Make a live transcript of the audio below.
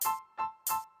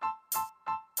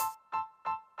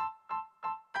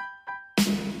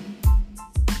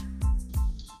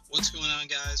What's going on,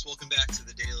 guys? Welcome back to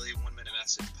the Daily 1 Minute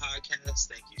Message Podcast.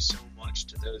 Thank you so much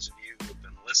to those of you who have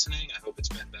been listening. I hope it's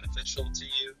been beneficial to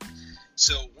you.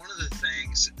 So one of the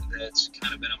things that's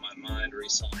kind of been on my mind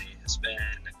recently has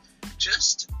been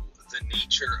just the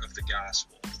nature of the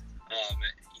gospel.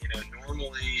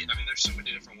 Normally, there's so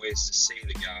many different ways to say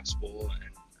the gospel,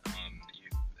 and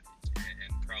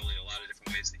probably a lot of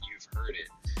different ways that you've heard it.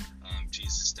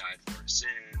 Jesus died for our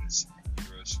sins.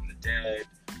 He rose from the dead.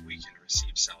 We can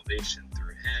receive salvation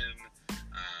through him.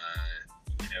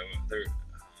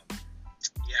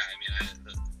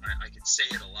 I could say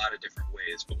it a lot of different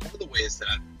ways, but one of the ways that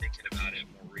I've been thinking about it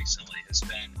more recently has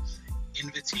been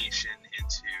invitation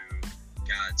into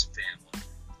God's family.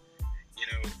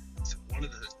 One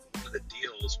of the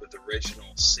deals with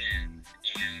original sin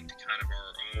and kind of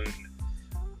our own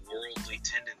worldly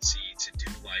tendency to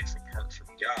do life apart from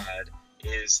God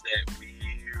is that we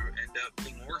end up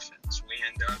being orphans. We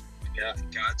end up,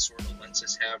 God sort of lets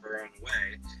us have our own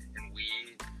way, and we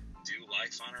do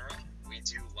life on our own. We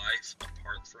do life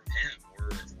apart from him.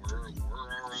 We're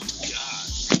our own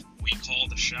God. We call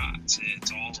the shots.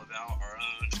 It's all about our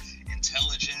own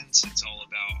intelligence. It's all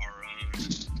about our own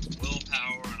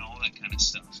willpower and all that kind of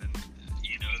stuff. And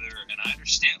I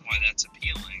understand why that's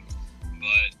appealing,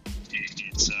 but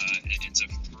it's a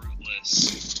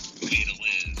fruitless way to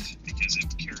live because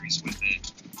it carries with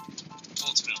it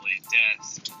ultimately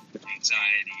death,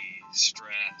 anxiety,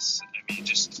 stress.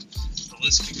 Just the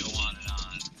list could go on and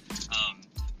on.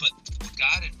 But what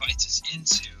God invites us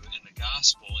into in the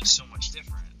gospel is so much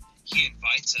different. He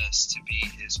invites us to be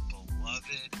his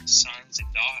beloved sons and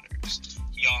daughters.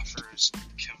 He offers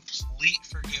complete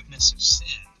forgiveness of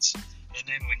sins. And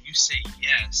then when you say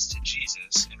yes to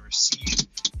Jesus and receive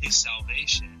his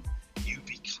salvation, you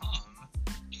become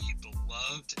a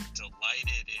beloved,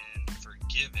 delighted in,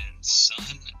 forgiven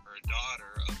son or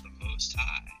daughter of the Most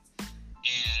High.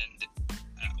 And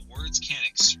words can't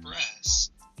express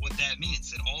what that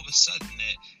means, that all of a sudden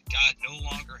that God no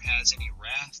longer has any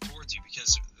wrath towards you,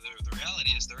 because the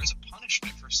reality is there is a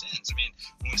punishment for sins.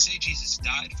 When we say Jesus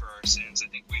died for our sins, I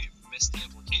think we miss the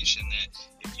implication that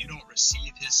if you don't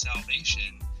receive his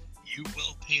salvation, you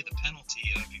will pay the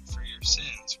penalty for your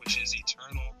sins, which is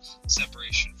eternal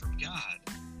separation from God.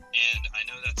 And I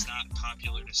know that's not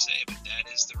popular to say, but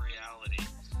that is the reality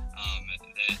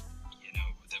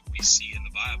that we see in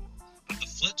the Bible. But the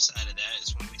flip side of that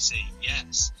is when we say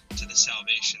yes to the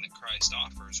salvation that Christ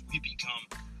offers, we become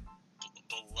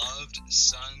beloved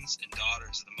sons and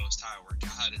daughters of the Most High, where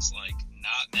God is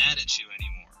not mad at you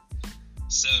anymore.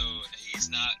 So he's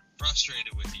not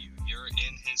frustrated with you. You're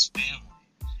in his family.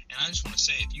 And I just want to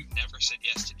say, if you've never said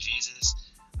yes to Jesus,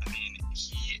 he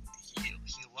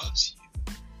loves you.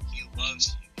 He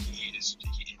loves you.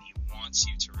 And he wants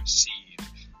you to receive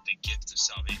the gift of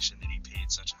salvation that he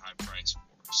paid such a high price for.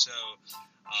 So,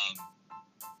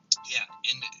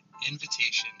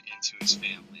 invitation into his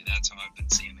family. That's how I've been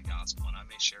seeing the gospel, and I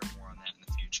may share more on that in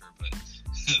the future, but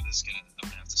I'm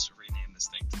gonna have to rename this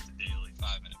thing to the Daily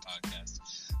 5 Minute Podcast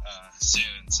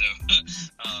soon. So,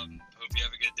 hope you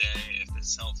have a good day. If this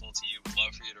is helpful to you, would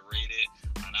love for you to rate it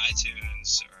on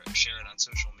iTunes or share it on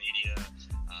social media.